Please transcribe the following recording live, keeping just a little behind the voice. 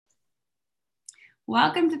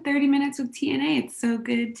Welcome to 30 Minutes with TNA. It's so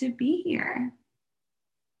good to be here.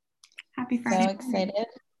 Happy Friday. So excited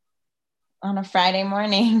on a Friday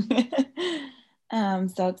morning. I'm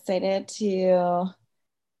so excited to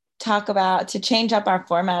change up our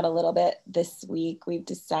format a little bit this week. We've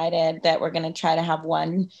decided that we're going to try to have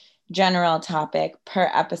one general topic per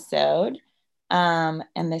episode.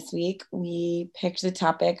 And this week we picked the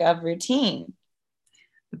topic of routine.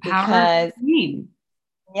 The power of routine.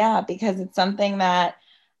 Yeah, because it's something that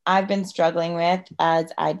I've been struggling with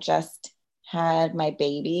as I just had my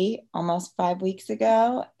baby almost 5 weeks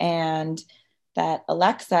ago. And that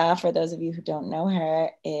Alexa, for those of you who don't know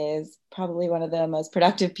her, is probably one of the most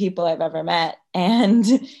productive people I've ever met and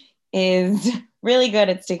is really good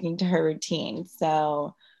at sticking to her routine.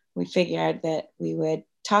 So we figured that we would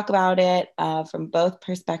talk about it from both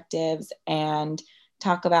perspectives and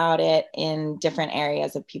talk about it in different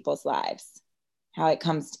areas of people's lives, how it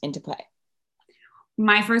comes into play.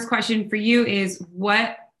 My first question for you is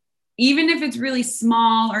even if it's really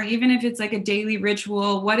small or even if it's like a daily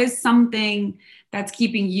ritual, what is something that's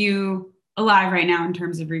keeping you alive right now in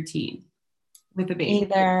terms of routine with the baby?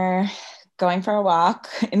 Either going for a walk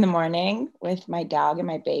in the morning with my dog and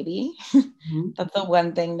my baby. Mm-hmm. That's the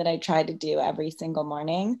one thing that I try to do every single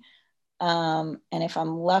morning. And if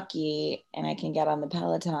I'm lucky and I can get on the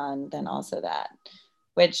Peloton, then also that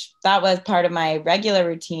was part of my regular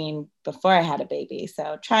routine before I had a baby.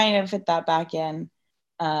 So trying to fit that back in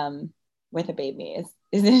with a baby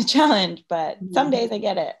is a challenge, but some days I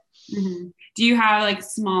get it. Mm-hmm. Do you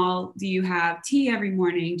have tea every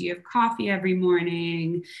morning? Do you have coffee every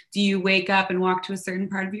morning? Do you wake up and walk to a certain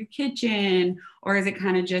part of your kitchen? Or is it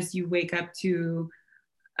kind of just you wake up to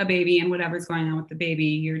a baby and whatever's going on with the baby,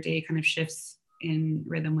 your day kind of shifts in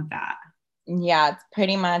rhythm with that? Yeah, it's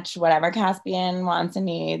pretty much whatever Caspian wants and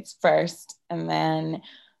needs first, and then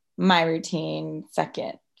my routine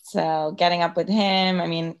second. So getting up with him, I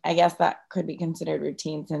mean, I guess that could be considered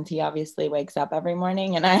routine since he obviously wakes up every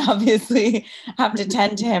morning and I obviously have to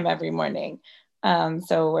tend to him every morning.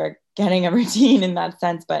 So we're getting a routine in that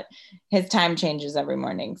sense, but his time changes every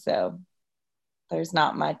morning. So there's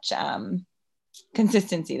not much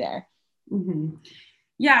consistency there. Mm-hmm.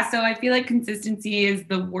 Yeah, so I feel like consistency is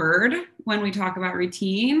the word when we talk about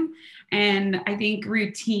routine. And I think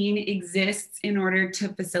routine exists in order to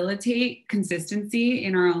facilitate consistency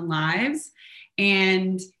in our own lives.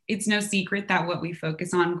 And it's no secret that what we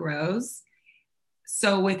focus on grows.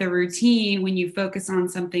 So with a routine, when you focus on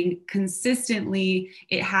something consistently,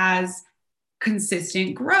 it has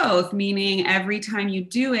consistent growth, meaning every time you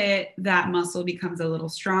do it, that muscle becomes a little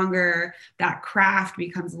stronger, that craft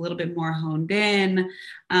becomes a little bit more honed in.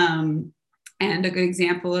 And a good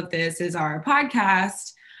example of this is our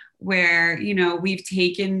podcast, where we've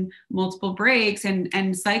taken multiple breaks,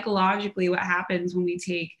 and psychologically what happens when we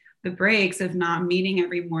take the breaks of not meeting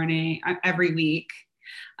every morning, every week,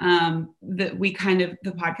 that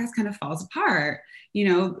the podcast kind of falls apart.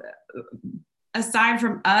 Aside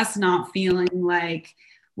from us not feeling like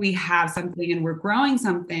we have something and we're growing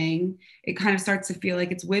something, it kind of starts to feel like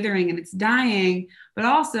it's withering and it's dying, but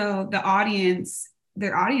also their audience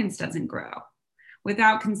doesn't grow.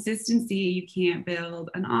 Without consistency, you can't build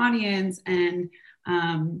an audience. And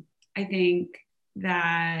I think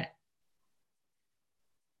that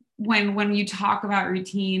when you talk about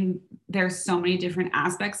routine, there's so many different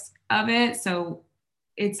aspects of it. So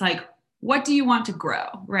it's like, what do you want to grow,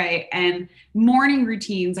 right? And morning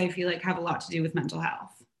routines, I feel like, have a lot to do with mental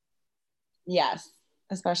health. Yes,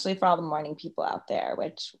 especially for all the morning people out there,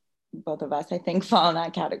 which both of us, I think, fall in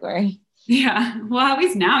that category. Yeah, well, at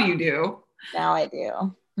least now you do. Now I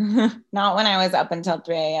do. Not when I was up until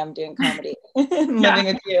 3 a.m. doing comedy, living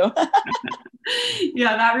with you.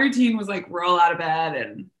 Yeah, that routine was like roll out of bed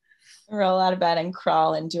and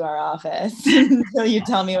crawl into our office until you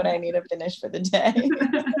tell me what I need to finish for the day.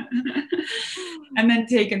 And then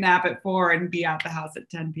take a nap at 4 and be out the house at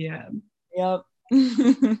 10 p.m. Yep.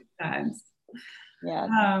 Times.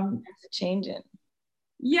 Yeah. It's changing.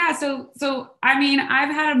 Yeah. So, I mean,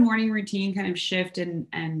 I've had a morning routine kind of shift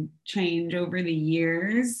and change over the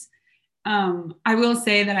years. I will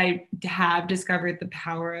say that I have discovered the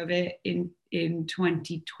power of it in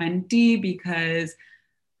 2020 because,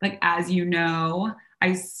 like, as you know,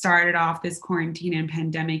 I started off this quarantine and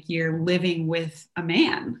pandemic year living with a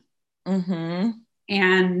man. Mm-hmm.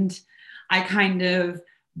 And I kind of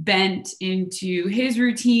bent into his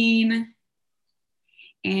routine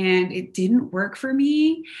and it didn't work for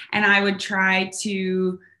me. And I would try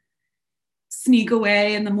to sneak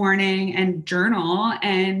away in the morning and journal,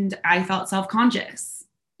 and I felt self-conscious.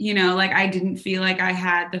 you know, like I didn't feel like I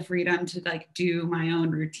had the freedom to like do my own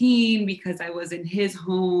routine because I was in his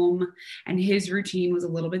home and his routine was a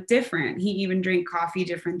little bit different. He even drank coffee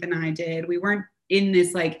different than I did. We weren't in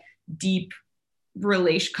this like deep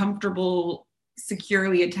comfortable,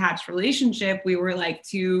 securely attached relationship. We were like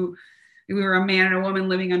we were a man and a woman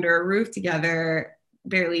living under a roof together,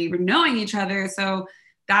 barely even knowing each other. So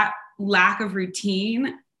that lack of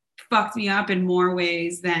routine fucked me up in more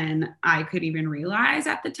ways than I could even realize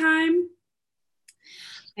at the time.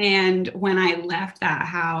 And when I left that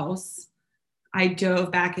house, I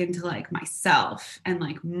dove back into like myself and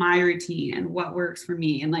like my routine and what works for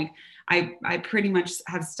me. And like I pretty much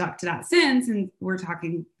have stuck to that since. And we're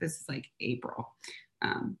talking, this is like April.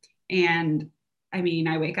 And I mean,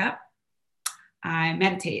 I wake up, I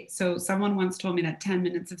meditate. So someone once told me that 10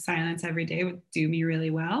 minutes of silence every day would do me really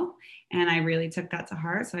well. And I really took that to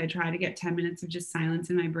heart. So I try to get 10 minutes of just silence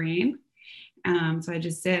in my brain. So I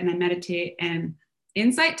just sit and I meditate. And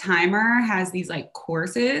Insight Timer has these like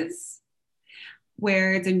courses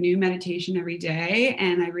where it's a new meditation every day.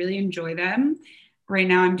 And I really enjoy them. Right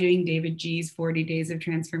now I'm doing David G's 40 Days of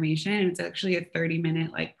Transformation. And it's actually a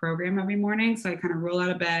 30-minute like program every morning. So I kind of roll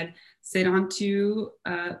out of bed, sit onto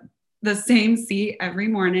the same seat every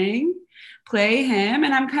morning, play him,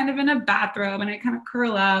 and I'm kind of in a bathrobe and I kind of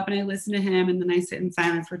curl up and I listen to him, and then I sit in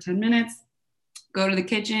silence for 10 minutes, go to the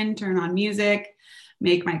kitchen, turn on music,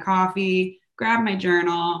 make my coffee, grab my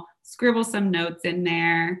journal, scribble some notes in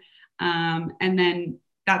there, and then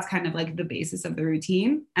that's kind of like the basis of the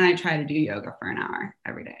routine. And I try to do yoga for an hour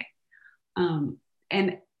every day.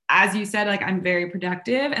 And as you said, like I'm very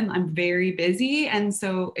productive and I'm very busy. And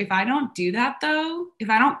so if I don't do that though, if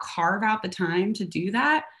I don't carve out the time to do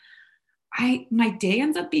that, my day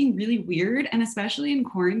ends up being really weird. And especially in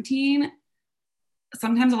quarantine,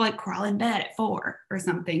 sometimes I'll like crawl in bed at 4 or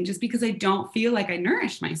something just because I don't feel like I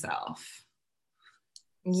nourished myself.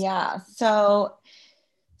 Yeah. So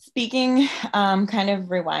speaking, kind of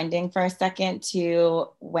rewinding for a second to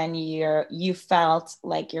when you felt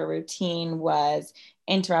like your routine was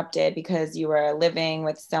interrupted because you were living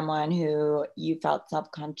with someone who you felt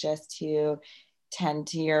self-conscious to tend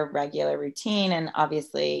to your regular routine. And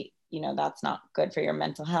obviously, you know, that's not good for your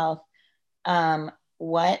mental health.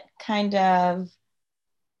 What kind of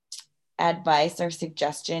advice or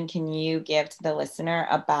suggestion can you give to the listener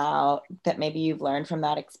about that maybe you've learned from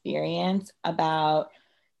that experience about,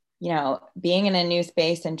 you know, being in a new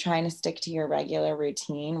space and trying to stick to your regular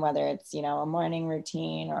routine, whether it's, you know, a morning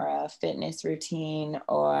routine or a fitness routine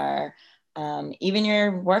or even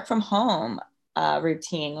your work from home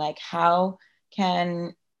routine? Like, how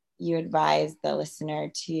can you advise the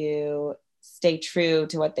listener to stay true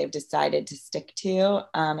to what they've decided to stick to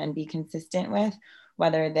and be consistent with,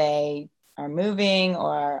 whether they are moving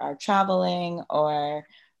or are traveling or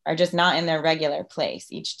are just not in their regular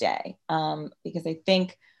place each day? Because I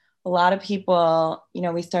think a lot of people, you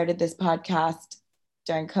know, we started this podcast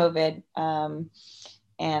during COVID, and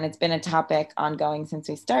it's been a topic ongoing since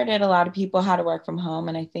we started. A lot of people had to work from home.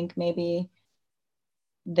 And I think maybe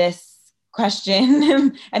this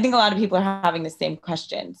question, I think a lot of people are having the same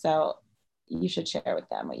question. So you should share with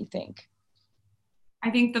them what you think.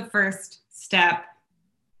 I think the first step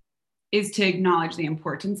is to acknowledge the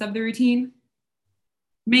importance of the routine.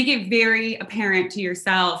 Make it very apparent to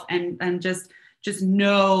yourself and just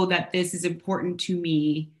know that this is important to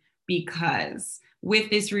me, because with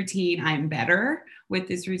this routine, I'm better. With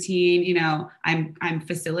this routine, you know, I'm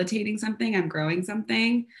facilitating something, I'm growing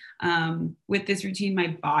something. With this routine,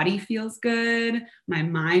 my body feels good, my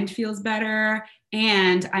mind feels better,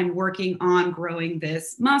 and I'm working on growing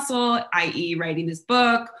this muscle, i.e., writing this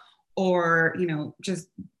book, or, you know, just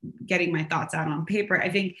getting my thoughts out on paper. I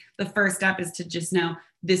think the first step is to just know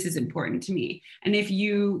this is important to me. And if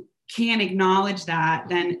you can acknowledge that,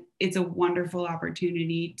 then it's a wonderful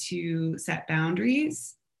opportunity to set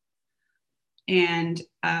boundaries. And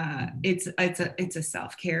it's a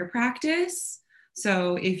self-care practice.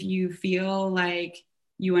 So if you feel like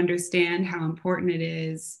you understand how important it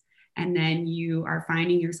is, and then you are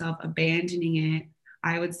finding yourself abandoning it,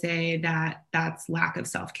 I would say that that's lack of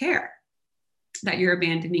self-care, that you're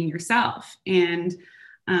abandoning yourself. And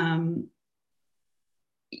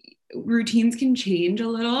routines can change a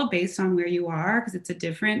little based on where you are, because it's a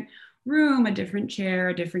different room, a different chair,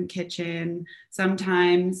 a different kitchen.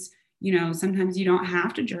 Sometimes, you know, sometimes you don't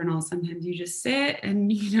have to journal. Sometimes you just sit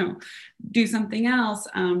and, you know, do something else.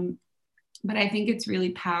 But I think it's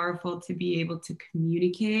really powerful to be able to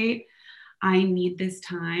communicate, I need this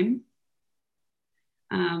time,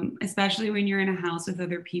 especially when you're in a house with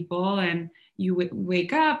other people and you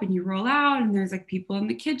wake up and you roll out and there's like people in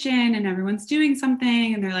the kitchen and everyone's doing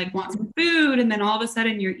something and they're like, want some food. And then all of a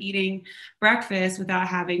sudden you're eating breakfast without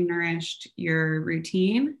having nourished your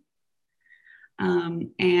routine.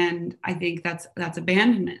 And I think that's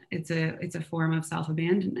abandonment. It's a form of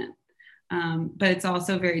self-abandonment. But it's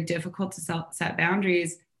also very difficult to set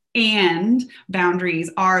boundaries, and boundaries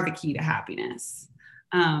are the key to happiness.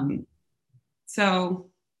 So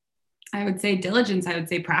I would say diligence, I would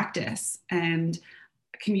say practice, and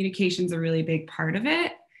communication's a really big part of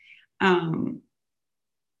it.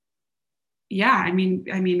 Yeah, I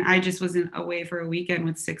mean, I just was away for a weekend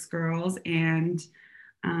with 6 girls, and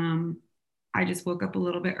I just woke up a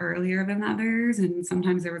little bit earlier than others. And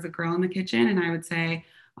sometimes there was a girl in the kitchen and I would say,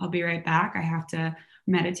 I'll be right back. I have to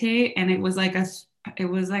meditate. And it was like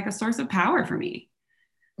a source of power for me.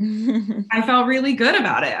 I felt really good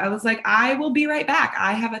about it. I was like, I will be right back.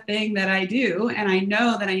 I have a thing that I do. And I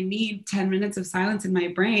know that I need 10 minutes of silence in my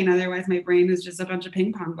brain. Otherwise my brain is just a bunch of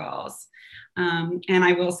ping pong balls. And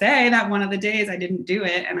I will say that one of the days I didn't do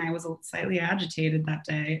it and I was slightly agitated that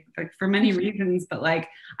day, like for many reasons, but like,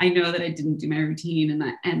 I know that I didn't do my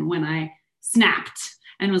routine. And when I snapped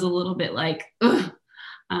and was a little bit like, ugh,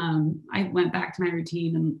 I went back to my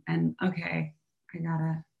routine and okay, I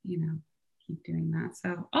gotta, keep doing that.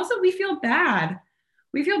 So also we feel bad.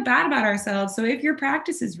 We feel bad about ourselves. So if your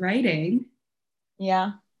practice is writing,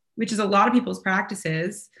 yeah, which is a lot of people's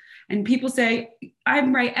practices, and people say, I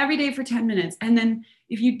write every day for 10 minutes. And then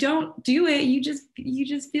if you don't do it, you just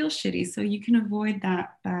feel shitty. So you can avoid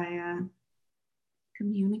that by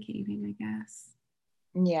communicating, I guess.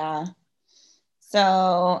 Yeah.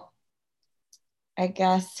 So I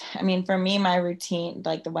guess, I mean, for me, my routine,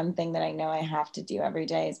 like the one thing that I know I have to do every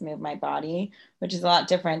day is move my body, which is a lot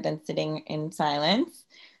different than sitting in silence.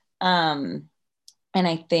 And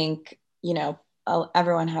I think,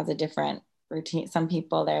 everyone has a different routine. Some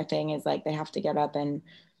people, their thing is like they have to get up and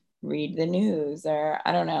read the news, or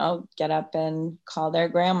I don't know, get up and call their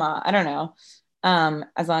grandma. I don't know.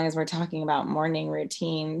 As long as we're talking about morning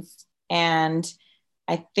routines. And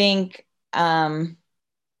I think there's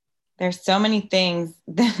so many things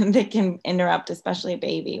that can interrupt, especially a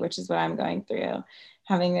baby, which is what I'm going through.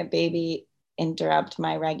 Having a baby interrupt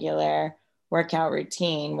my regular workout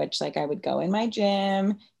routine, which like I would go in my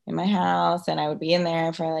gym in my house and I would be in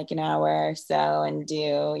there for like an hour or so and do,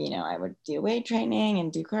 I would do weight training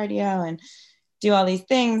and do cardio and do all these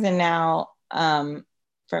things. And now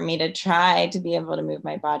for me to try to be able to move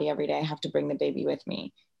my body every day, I have to bring the baby with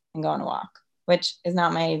me and go on a walk, which is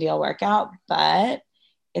not my ideal workout, but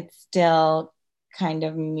it's still kind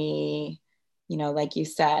of me, like you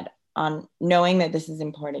said, on knowing that this is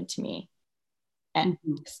important to me and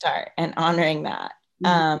start and honoring that.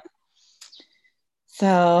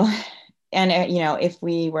 So, and if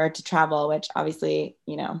we were to travel, which obviously,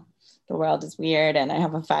 the world is weird and I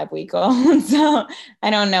have a 5-week-old, so I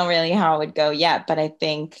don't know really how it would go yet, but I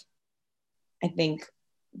think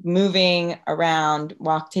moving around,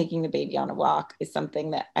 taking the baby on a walk is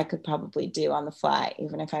something that I could probably do on the fly,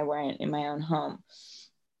 even if I weren't in my own home,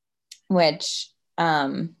 which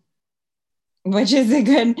is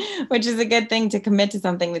a good thing to commit to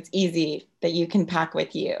something that's easy that you can pack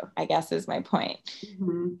with you, I guess is my point.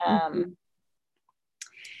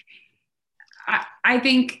 I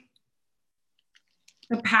think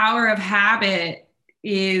the power of habit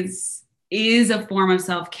is a form of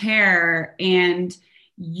self-care, and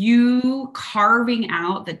you carving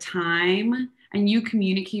out the time and you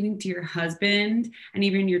communicating to your husband and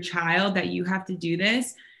even your child that you have to do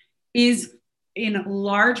this is in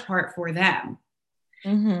large part for them.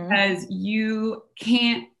 Because you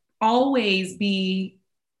can't always be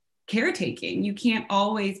caretaking. You can't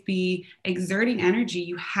always be exerting energy.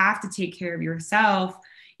 You have to take care of yourself.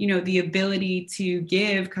 The ability to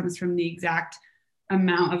give comes from the exact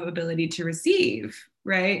amount of ability to receive,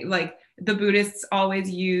 right? Like the Buddhists always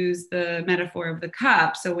use the metaphor of the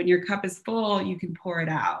cup. So when your cup is full, you can pour it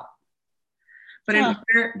out.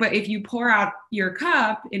 But if you pour out your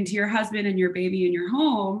cup into your husband and your baby in your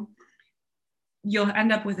home, you'll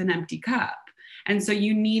end up with an empty cup. And so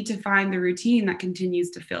you need to find the routine that continues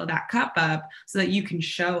to fill that cup up so that you can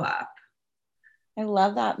show up. I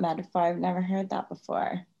love that metaphor. I've never heard that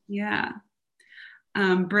before. Yeah.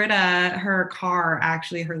 Britta, her car,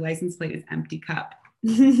 actually, her license plate is empty cup.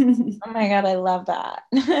 Oh my God, I love that.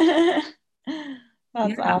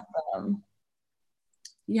 That's awesome.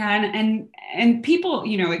 Yeah, and people,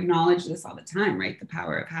 acknowledge this all the time, right? The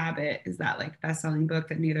Power of Habit is that like best-selling book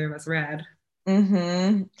that neither of us read.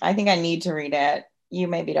 I think I need to read it. You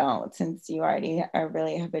maybe don't, since you already are a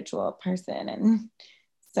really habitual person and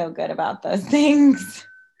so good about those things.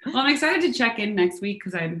 Well, I'm excited to check in next week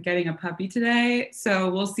because I'm getting a puppy today. So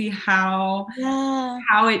we'll see how Yeah.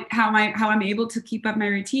 how I'm able to keep up my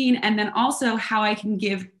routine, and then also how I can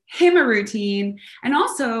give him a routine, and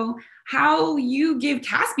also how you give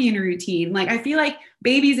Caspian a routine. Like I feel like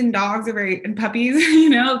babies and dogs are very and puppies,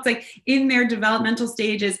 it's like in their developmental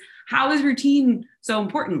stages. How is routine so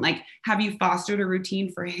important? Like, have you fostered a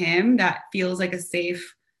routine for him that feels like a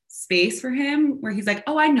safe space for him where he's like,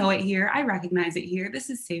 oh, I know it here. I recognize it here. This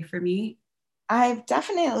is safe for me. I've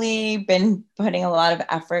definitely been putting a lot of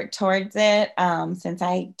effort towards it since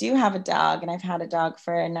I do have a dog, and I've had a dog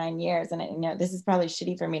for 9 years. And this is probably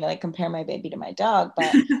shitty for me to like compare my baby to my dog,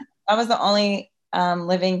 but that was the only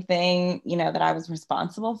living thing that I was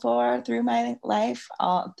responsible for through my life,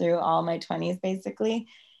 all through all my 20s, basically.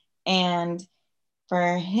 And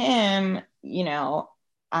for him,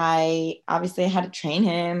 I obviously had to train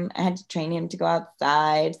him. I had to train him to go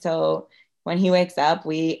outside. So when he wakes up,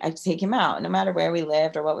 I take him out, no matter where we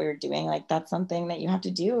lived or what we were doing. Like that's something that you have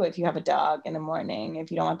to do if you have a dog in the morning,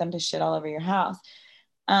 if you don't want them to shit all over your house.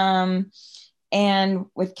 And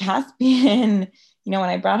with Caspian, when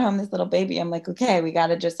I brought home this little baby, I'm like, okay, we got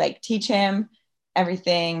to just like teach him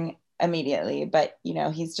everything immediately. But,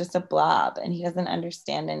 he's just a blob and he doesn't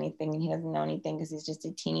understand anything and he doesn't know anything because he's just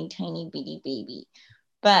a teeny tiny bitty baby.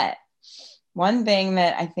 But one thing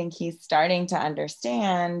that I think he's starting to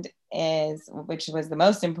understand is, which was the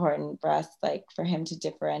most important for us, like for him to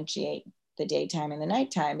differentiate the daytime and the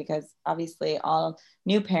nighttime, because obviously all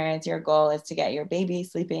new parents, your goal is to get your baby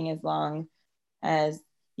sleeping as long as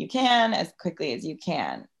you can, as quickly as you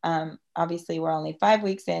can. Obviously we're only 5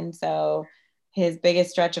 weeks in, so his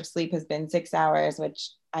biggest stretch of sleep has been 6 hours,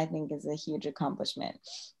 which I think is a huge accomplishment.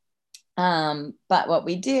 But what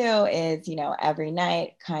we do is, every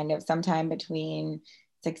night, kind of sometime between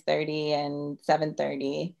 6:30 and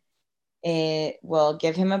 7:30, it will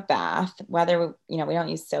give him a bath. Whether, we don't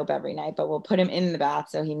use soap every night, but we'll put him in the bath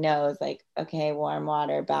so he knows like, okay, warm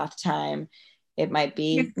water, bath time. It might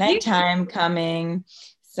be nighttime coming.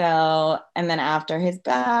 So, and then after his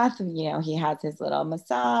bath, he has his little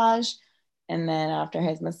massage. And then after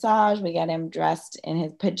his massage, we get him dressed in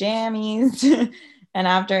his pajamas. And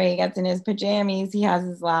after he gets in his pajamas, he has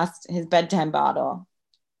his bedtime bottle.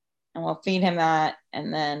 And we'll feed him that.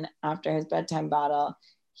 And then after his bedtime bottle,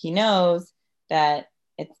 he knows that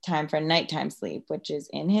it's time for nighttime sleep, which is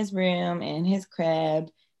in his room, in his crib,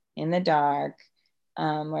 in the dark.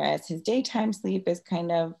 Whereas his daytime sleep is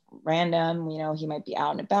kind of random. He might be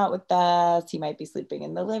out and about with us. He might be sleeping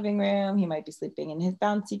in the living room. He might be sleeping in his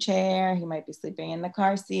bouncy chair. He might be sleeping in the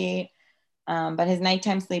car seat. But his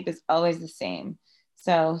nighttime sleep is always the same.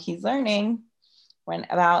 So he's learning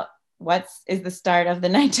about what is the start of the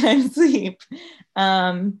nighttime sleep.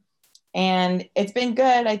 And it's been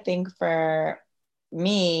good, I think, for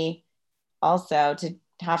me also to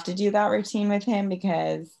have to do that routine with him,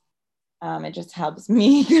 because it just helps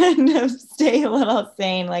me kind of stay a little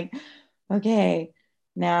sane. Like, okay,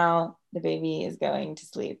 now the baby is going to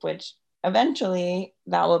sleep, which eventually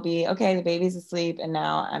that will be, okay, the baby's asleep and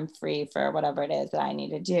now I'm free for whatever it is that I need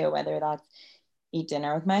to do, whether that's eat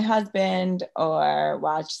dinner with my husband or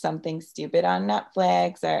watch something stupid on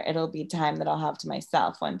Netflix, or it'll be time that I'll have to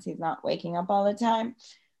myself once he's not waking up all the time.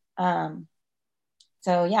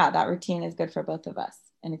 So yeah, that routine is good for both of us,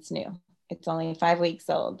 and it's new. It's only 5 weeks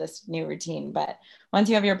old, this new routine, but once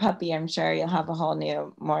you have your puppy, I'm sure you'll have a whole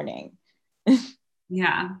new morning.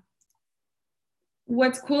 Yeah.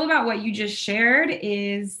 What's cool about what you just shared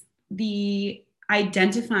is the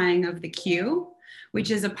identifying of the cue,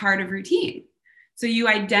 which is a part of routine. So you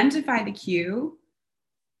identify the cue.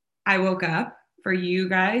 I woke up. For you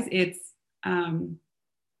guys, it's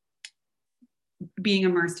being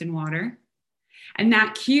immersed in water. And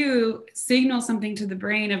that cue signals something to the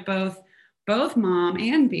brain of both mom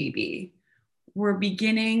and baby. We're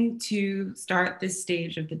beginning to start this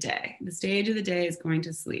stage of the day. The stage of the day is going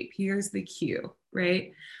to sleep. Here's the cue,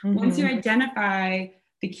 right? Mm-hmm. Once you identify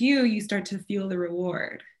the cue, you start to feel the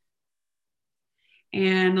reward.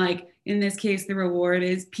 And like in this case, the reward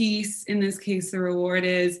is peace. In this case, the reward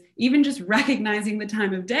is even just recognizing the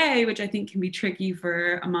time of day, which I think can be tricky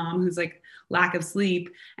for a mom who's like lack of sleep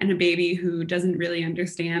and a baby who doesn't really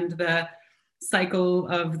understand the cycle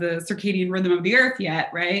of the circadian rhythm of the earth yet,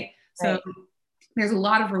 right? So there's a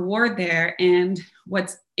lot of reward there. And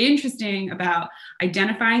what's interesting about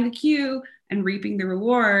identifying the cue and reaping the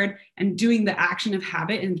reward and doing the action of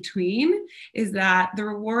habit in between is that the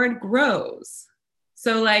reward grows.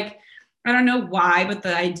 So like, I don't know why, but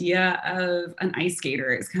the idea of an ice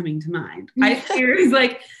skater is coming to mind. Ice skater is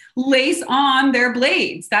like lace on their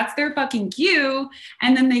blades. That's their fucking cue.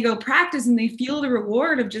 And then they go practice and they feel the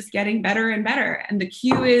reward of just getting better and better. And the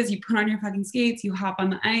cue is you put on your fucking skates, you hop on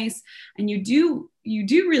the ice, and you do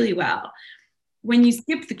really well. When you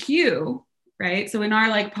skip the cue, right? So in our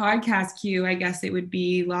like podcast cue, I guess it would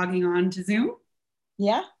be logging on to Zoom.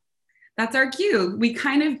 Yeah. That's our cue. We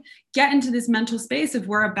kind of get into this mental space of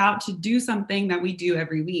we're about to do something that we do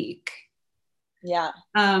every week. Yeah.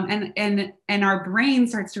 And our brain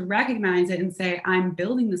starts to recognize it and say, I'm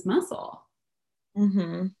building this muscle.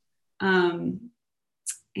 Mm-hmm.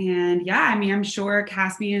 And yeah, I mean, I'm sure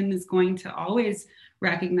Caspian is going to always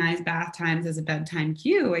recognize bath times as a bedtime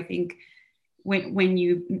cue. I think when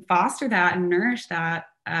you foster that and nourish that,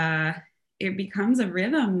 it becomes a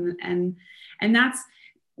rhythm. And that's,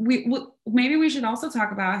 maybe we should also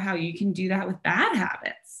talk about how you can do that with bad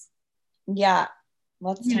habits. Yeah.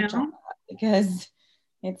 Let's touch on that because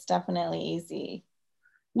it's definitely easy.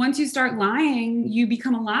 Once you start lying, you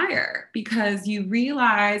become a liar because you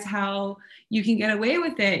realize how you can get away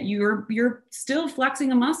with it. You're still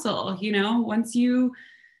flexing a muscle, you know, once you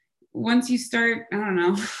start, I don't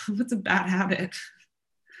know, what's a bad habit?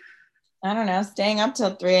 I don't know, staying up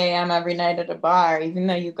till 3 a.m. every night at a bar, even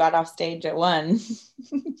though you got off stage at 1.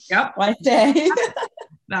 Yep. Why stay?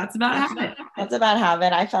 That's a bad habit. That's a bad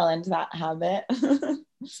habit. I fell into that habit.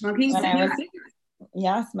 Smoking cigarettes.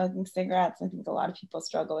 Yeah, smoking cigarettes. I think a lot of people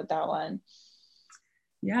struggle with that one.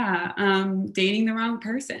 Yeah. Dating the wrong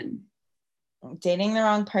person. Dating the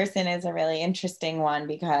wrong person is a really interesting one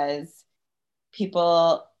because you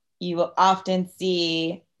will often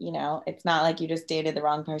see, you know, it's not like you just dated the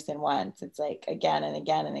wrong person once. It's like again and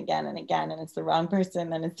again and again and again, and it's the wrong person,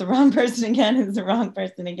 then it's the wrong person again, it's the wrong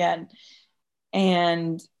person again.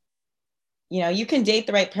 And, you know, you can date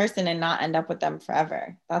the right person and not end up with them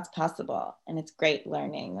forever. That's possible. And it's great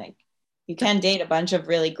learning. Like you can date a bunch of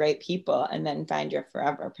really great people and then find your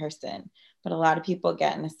forever person. But a lot of people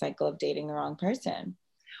get in a cycle of dating the wrong person.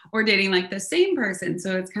 Or dating like the same person.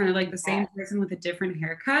 So it's kind of like the same person with a different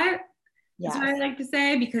haircut. That's what I like to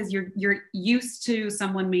say, because you're used to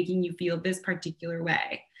someone making you feel this particular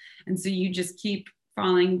way. And so you just keep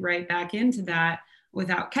falling right back into that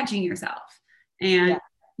without catching yourself. And,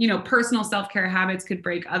 you know, personal self-care habits could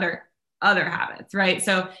break other habits, right?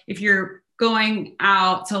 So if you're going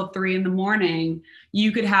out till 3 a.m,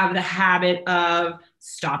 you could have the habit of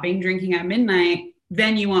stopping drinking at midnight.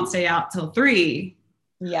 Then you won't stay out till 3.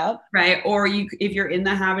 Yep. Right. Or if you're in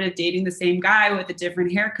the habit of dating the same guy with a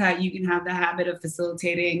different haircut, you can have the habit of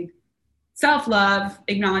facilitating self-love,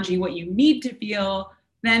 acknowledging what you need to feel.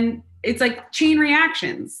 Then it's like chain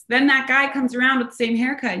reactions. Then that guy comes around with the same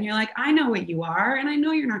haircut and you're like, I know what you are. And I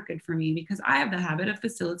know you're not good for me because I have the habit of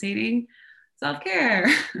facilitating self-care.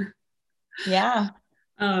 Yeah.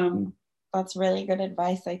 That's really good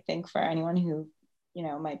advice, I think, for anyone who, you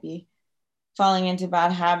know, might be falling into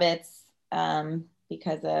bad habits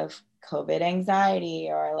because of COVID anxiety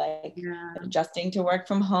or like adjusting to work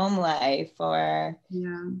from home life or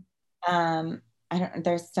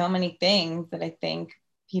there's so many things that I think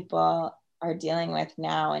people are dealing with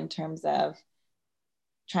now in terms of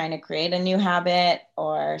trying to create a new habit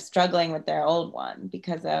or struggling with their old one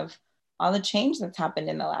because of all the change that's happened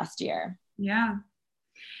in the last year. Yeah.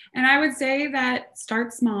 And I would say that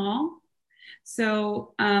start small.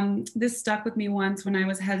 So this stuck with me once when I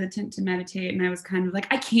was hesitant to meditate and I was kind of like,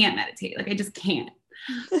 I can't meditate. Like, I just can't.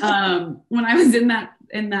 When I was in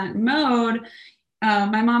that mode,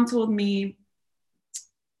 my mom told me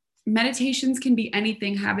meditations can be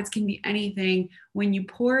anything. Habits can be anything. When you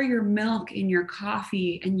pour your milk in your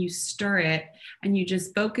coffee and you stir it and you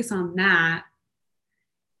just focus on that,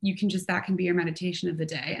 that can be your meditation of the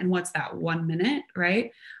day. And what's that, 1 minute,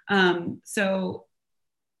 right? So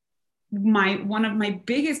one of my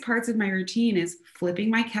biggest parts of my routine is flipping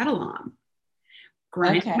my kettle on,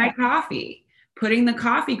 grinding my coffee, putting the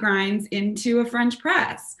coffee grinds into a French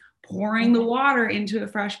press, pouring the water into a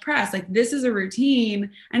fresh press. Like, this is a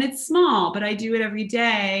routine and it's small, but I do it every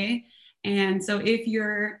day. And so if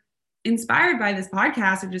you're inspired by this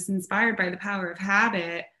podcast or just inspired by the power of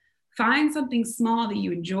habit, find something small that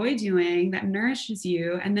you enjoy doing that nourishes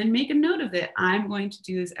you and then make a note of it. I'm going to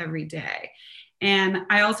do this every day. And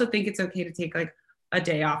I also think it's okay to take like a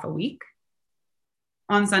day off a week.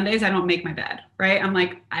 On Sundays, I don't make my bed, right? I'm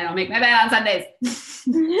like, I don't make my bed on Sundays.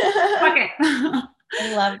 Fuck it. I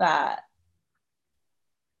love that.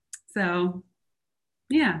 So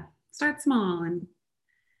yeah, start small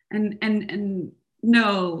and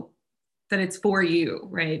know that it's for you,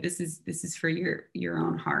 right? This is for your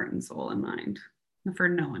own heart and soul and mind, for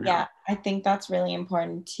no one else. Yeah, I think that's really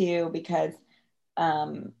important too, because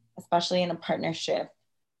especially in a partnership,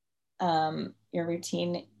 your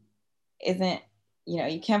routine isn't,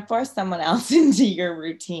 you can't force someone else into your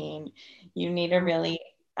routine. You need to really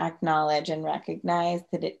acknowledge and recognize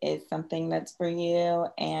that it is something that's for you,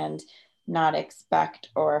 and not expect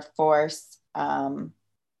or force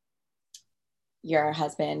your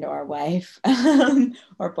husband or wife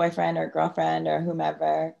or boyfriend or girlfriend or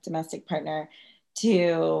whomever, domestic partner,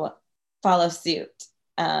 to follow suit,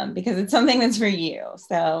 because it's something that's for you.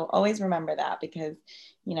 So always remember that, because,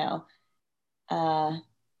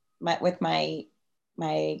 with my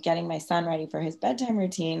getting my son ready for his bedtime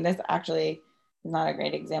routine, this actually is not a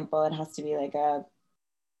great example. It has to be like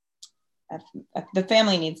the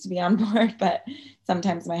family needs to be on board, but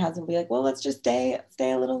sometimes my husband will be like, well, let's just stay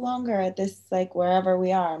a little longer at this, like wherever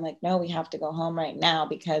we are. I'm like, no, we have to go home right now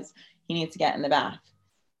because he needs to get in the bath.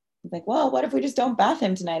 He's like, well, what if we just don't bath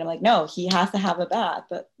him tonight? I'm like, no, he has to have a bath,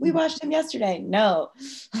 but we washed him yesterday. No,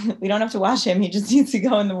 we don't have to wash him. He just needs to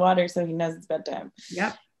go in the water so he knows it's bedtime.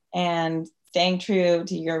 Yep. And staying true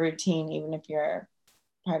to your routine, even if your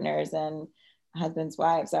partners and husbands,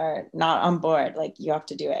 wives are not on board, like you have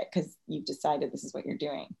to do it because you've decided this is what you're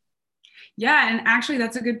doing. Yeah. And actually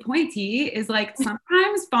that's a good point, T, is like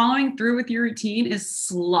sometimes following through with your routine is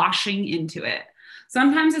sloshing into it.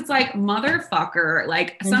 Sometimes it's like, motherfucker,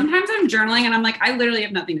 like sometimes I'm journaling and I'm like, I literally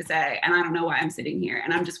have nothing to say and I don't know why I'm sitting here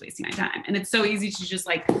and I'm just wasting my time. And it's so easy to just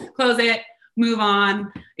like close it, move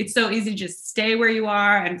on. It's so easy to just stay where you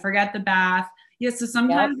are and forget the bath. Yeah, so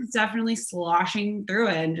sometimes It's definitely sloshing through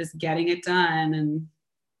it and just getting it done.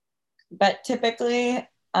 But typically,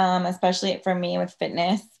 especially for me with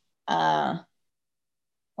fitness, whenever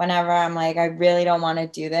I'm like, I really don't want to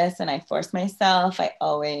do this and I force myself, I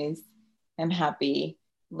always am happy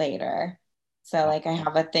later. So like I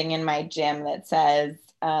have a thing in my gym that says,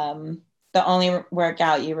 the only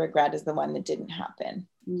workout you regret is the one that didn't happen.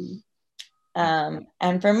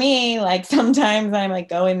 And for me, like sometimes I'm like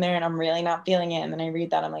go in there and I'm really not feeling it. And then I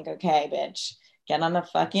read that, I'm like, okay, bitch, get on the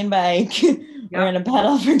fucking bike. We're gonna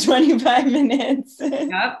pedal for 25 minutes.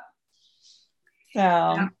 Yep.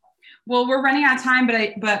 So well, we're running out of time,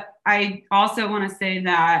 but I also want to say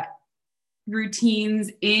that routines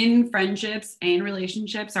in friendships and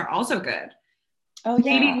relationships are also good. Oh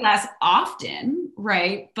yeah. Maybe less often,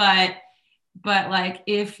 right? But like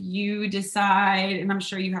if you decide, and I'm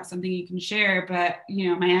sure you have something you can share, but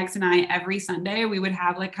my ex and I, every Sunday we would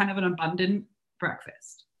have like kind of an abundant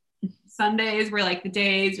breakfast. Sundays were like the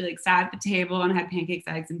days we like sat at the table and had pancakes,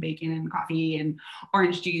 eggs, and bacon and coffee and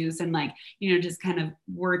orange juice and like, just kind of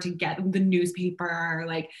were to get the newspaper.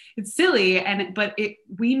 Like it's silly. But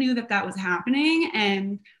we knew that was happening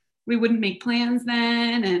and we wouldn't make plans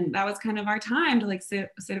then. And that was kind of our time to like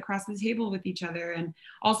sit across the table with each other. And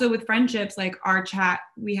also with friendships, like our chat,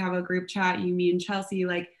 we have a group chat, you, me, and Chelsea,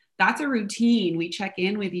 like that's a routine. We check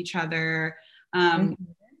in with each other. I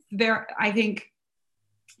think,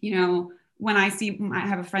 when I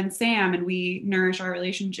have a friend, Sam, and we nourish our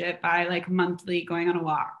relationship by like monthly going on a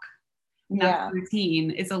walk. And that's a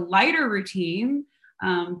routine. It's a lighter routine,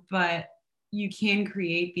 but you can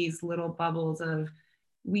create these little bubbles of,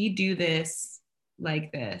 we do this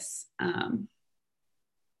like this. And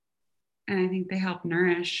I think they help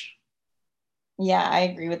nourish. Yeah, I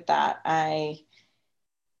agree with that. I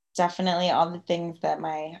definitely, all the things that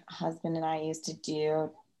my husband and I used to do,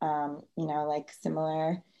 like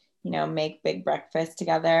similar, make big breakfast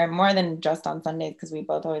together, more than just on Sundays because we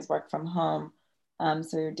both always work from home.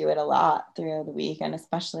 So we would do it a lot through the week and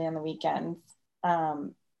especially on the weekends.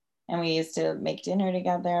 And we used to make dinner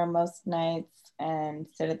together most nights and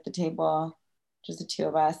sit at the table, just the two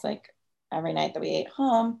of us, like every night that we ate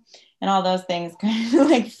home. And all those things kind of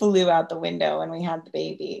like flew out the window when we had the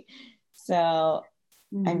baby. So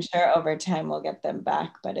I'm sure over time we'll get them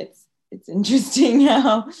back, but it's interesting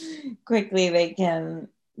how quickly they can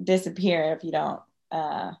disappear if you don't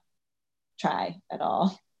try at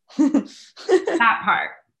all. That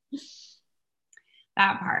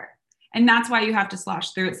part. And that's why you have to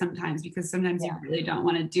slosh through it sometimes, because sometimes you really don't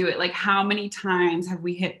want to do it. Like how many times have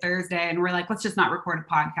we hit Thursday and we're like, let's just not record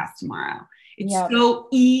a podcast tomorrow. It's so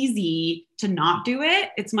easy to not do it.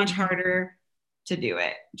 It's much harder to do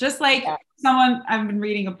it. Just like I've been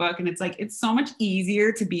reading a book and it's like, it's so much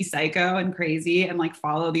easier to be psycho and crazy and like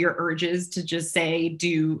follow your urges to just say,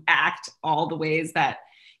 do, act all the ways that,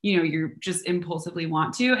 you just impulsively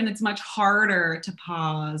want to. And it's much harder to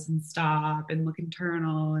pause and stop and look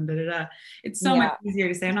internal and It's so much easier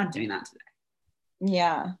to say, I'm not doing that today.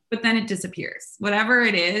 Yeah. But then it disappears. Whatever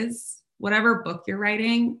it is, whatever book you're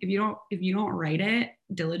writing, if you don't write it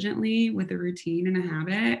diligently with a routine and a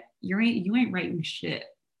habit, you ain't writing shit.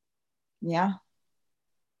 Yeah.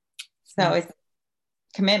 So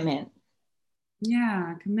Commitment.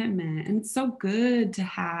 Yeah, commitment. And it's so good to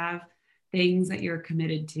have things that you're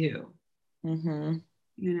committed to, Mm-hmm.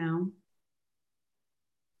 you know?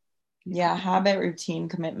 Yeah, habit, routine,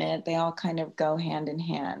 commitment, they all kind of go hand in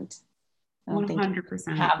hand. I don't think you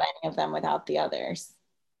 100%. have any of them without the others.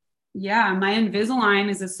 Yeah, my Invisalign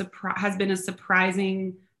is has been a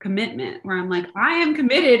surprising commitment where I'm like, I am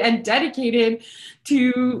committed and dedicated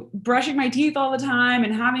to brushing my teeth all the time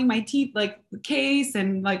and having my teeth like the case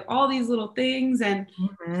and like all these little things and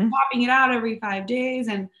Mm-hmm. swapping it out every 5 days.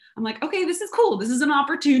 And I'm like, okay, this is cool. This is an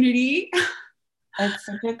opportunity. It's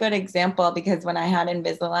such a good example because when I had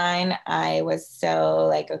Invisalign, I was so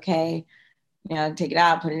like, okay, take it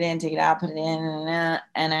out, put it in, take it out, put it in,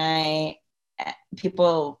 and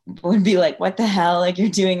people would be like, what the hell? Like you're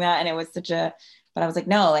doing that. And it was but I was like,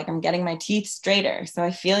 no, like I'm getting my teeth straighter. So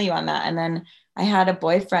I feel you on that. And then I had a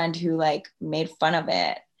boyfriend who like made fun of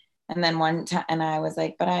it. And then one time, and I was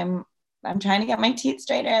like, but I'm trying to get my teeth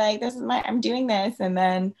straighter. Like I'm doing this. And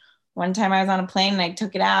then one time I was on a plane and I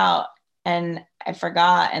took it out and I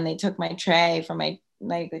forgot. And they took my tray from my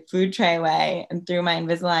like the food tray away and threw my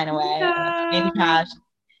Invisalign away in the plane No. trash.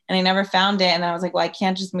 And I never found it. And then I was like, well, I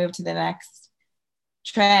can't just move to the next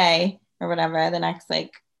tray or whatever, the next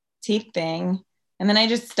like teeth thing. And then I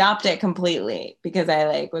just stopped it completely because I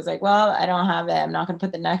like was like, well, I don't have it. I'm not going to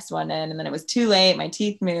put the next one in. And then it was too late. My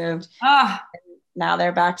teeth moved. Ah, Now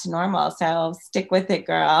they're back to normal. So stick with it,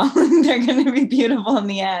 girl. They're going to be beautiful in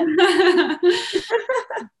the end.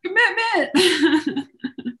 commitment.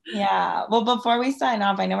 Yeah. Well, before we sign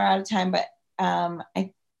off, I know we're out of time, but why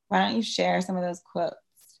don't you share some of those quotes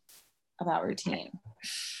about routine?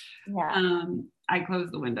 Yeah. I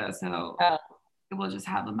closed the window, so Oh, we'll just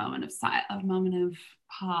have a moment of a moment of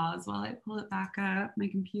pause while I pull it back up. My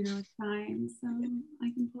computer was fine, so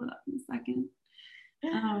I can pull it up in a second.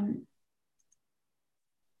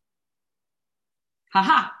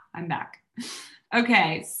 Haha, I'm back.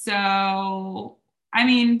 Okay, so I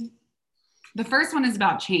mean, the first one is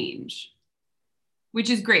about change, which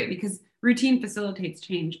is great because routine facilitates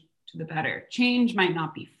change to the better. Change might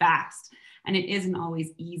not be fast and it isn't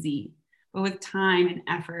always easy, but with time and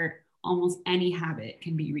effort, almost any habit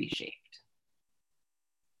can be reshaped.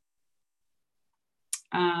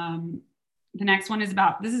 The next one is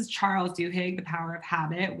this is Charles Duhigg, The Power of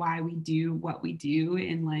Habit, Why We Do What We Do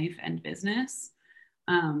in Life and Business.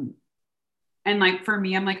 And like for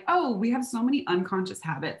me, I'm like, oh, we have so many unconscious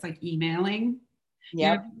habits, like emailing.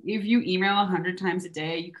 yep. If you email 100 times a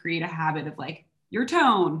day, you create a habit of like your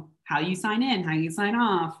tone, how you sign in, how you sign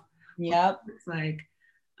off. Yep. It's like,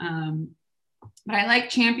 but I like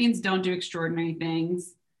champions don't do extraordinary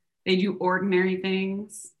things. They do ordinary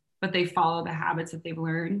things, but they follow the habits that they've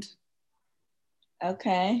learned.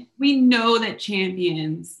 Okay. We know that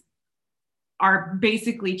champions are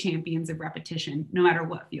basically champions of repetition, no matter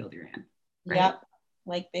what field you're in. Right? Yep.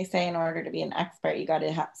 Like they say, in order to be an expert, you got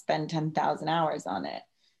to spend 10,000 hours on it,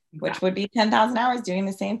 which would be 10,000 hours doing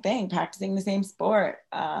the same thing, practicing the same sport,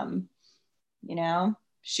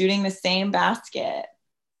 shooting the same basket.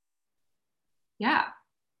 Yeah,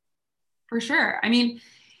 for sure. I mean,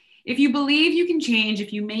 if you believe you can change,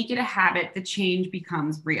 if you make it a habit, the change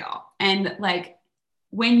becomes real. And like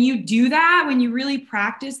when you do that, when you really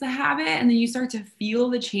practice the habit and then you start to feel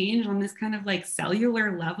the change on this kind of like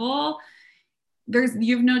cellular level,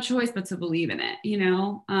 you have no choice but to believe in it,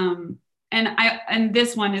 and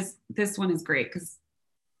this one is great because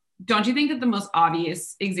don't you think that the most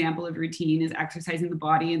obvious example of routine is exercising the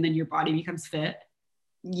body and then your body becomes fit?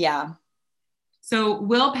 Yeah. So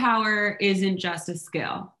willpower isn't just a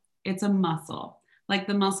skill, it's a muscle, like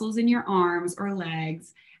the muscles in your arms or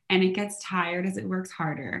legs, and it gets tired as it works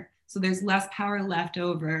harder. So there's less power left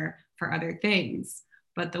over for other things,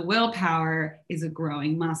 but the willpower is a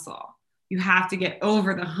growing muscle. You have to get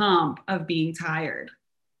over the hump of being tired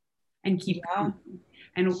and keep going.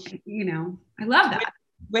 And, I love that.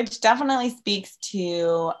 Which definitely speaks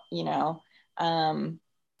to,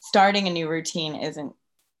 starting a new routine isn't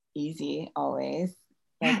easy always.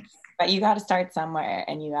 Like, but you got to start somewhere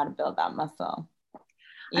and you got to build that muscle.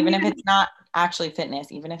 Even if it's not actually fitness,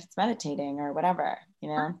 even if it's meditating or whatever,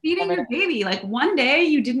 feeding your baby. Like one day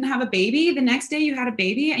you didn't have a baby, the next day you had a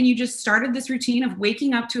baby, and you just started this routine of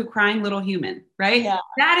waking up to a crying little human, right? Yeah.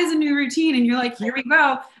 That is a new routine. And you're like, here we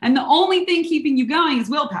go. And the only thing keeping you going is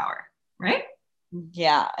willpower, right?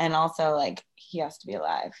 Yeah. And also like he has to be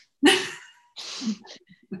alive.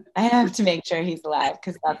 I have to make sure he's alive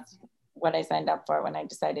because that's what I signed up for when I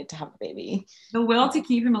decided to have a baby. The will to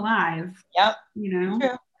keep him alive. Yep.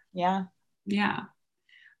 True. Yeah. Yeah.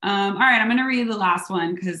 All right. I'm going to read the last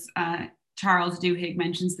one because Charles Duhigg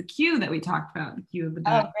mentions the cue that we talked about, the cue of the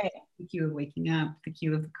dog, great. the cue of waking up, the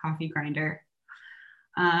cue of the coffee grinder.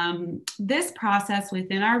 This process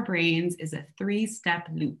within our brains is a 3-step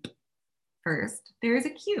loop. First, there is a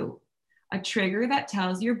cue, a trigger that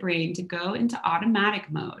tells your brain to go into automatic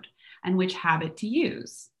mode and which habit to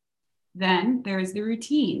use. Then there is the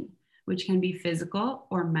routine, which can be physical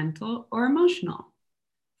or mental or emotional.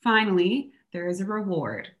 Finally, there is a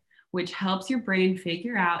reward, which helps your brain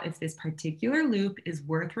figure out if this particular loop is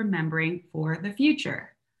worth remembering for the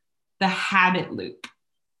future. The habit loop.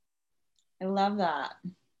 I love that.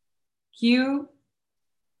 Cue,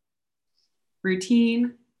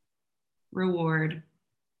 routine, reward,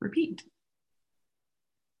 repeat.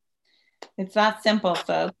 It's that simple,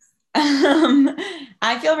 folks.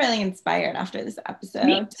 I feel really inspired after this episode.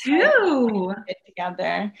 Me too. Get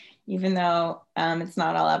together, even though it's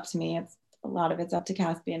not all up to me. It's a lot of it's up to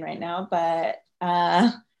Caspian right now, but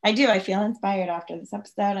I feel inspired after this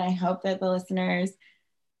episode, and I hope that the listeners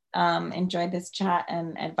enjoyed this chat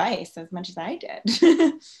and advice as much as I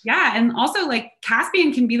did. Yeah, and also like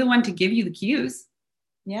Caspian can be the one to give you the cues.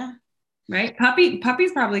 Yeah. Right?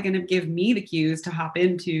 Puppy's probably going to give me the cues to hop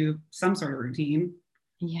into some sort of routine.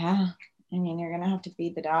 Yeah. I mean, you're going to have to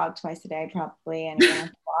feed the dog twice a day probably, and you're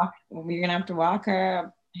going to have to walk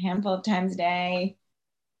her a handful of times a day.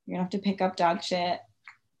 You're going to have to pick up dog shit.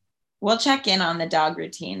 We'll check in on the dog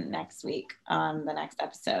routine next week on the next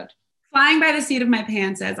episode. Flying by the seat of my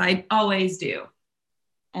pants, as I always do.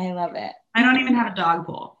 I love it. I don't even have a dog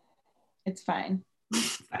bowl. It's fine.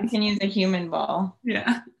 You can use a human bowl.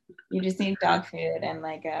 Yeah. You just need dog food and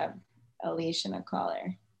like a leash and a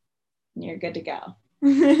collar. And you're good to go.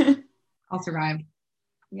 I'll survive.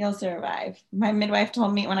 You'll survive. My midwife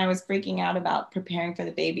told me when I was freaking out about preparing for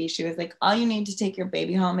the baby, she was like, all you need to take your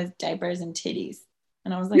baby home is diapers and titties.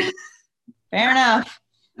 And I was like, fair enough.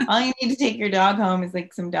 All you need to take your dog home is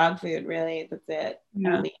like some dog food, really. That's it.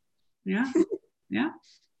 Yeah. Yeah.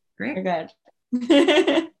 Great. We're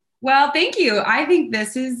good. Well, thank you. I think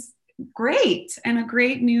this is great and a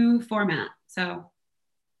great new format. So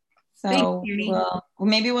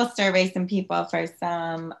maybe we'll survey some people for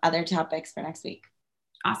some other topics for next week.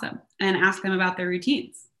 Awesome. And ask them about their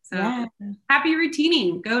routines. So yeah. Happy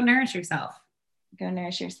routining. Go nourish yourself. Go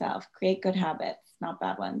nourish yourself. Create good habits, not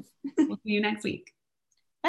bad ones. We'll see you next week.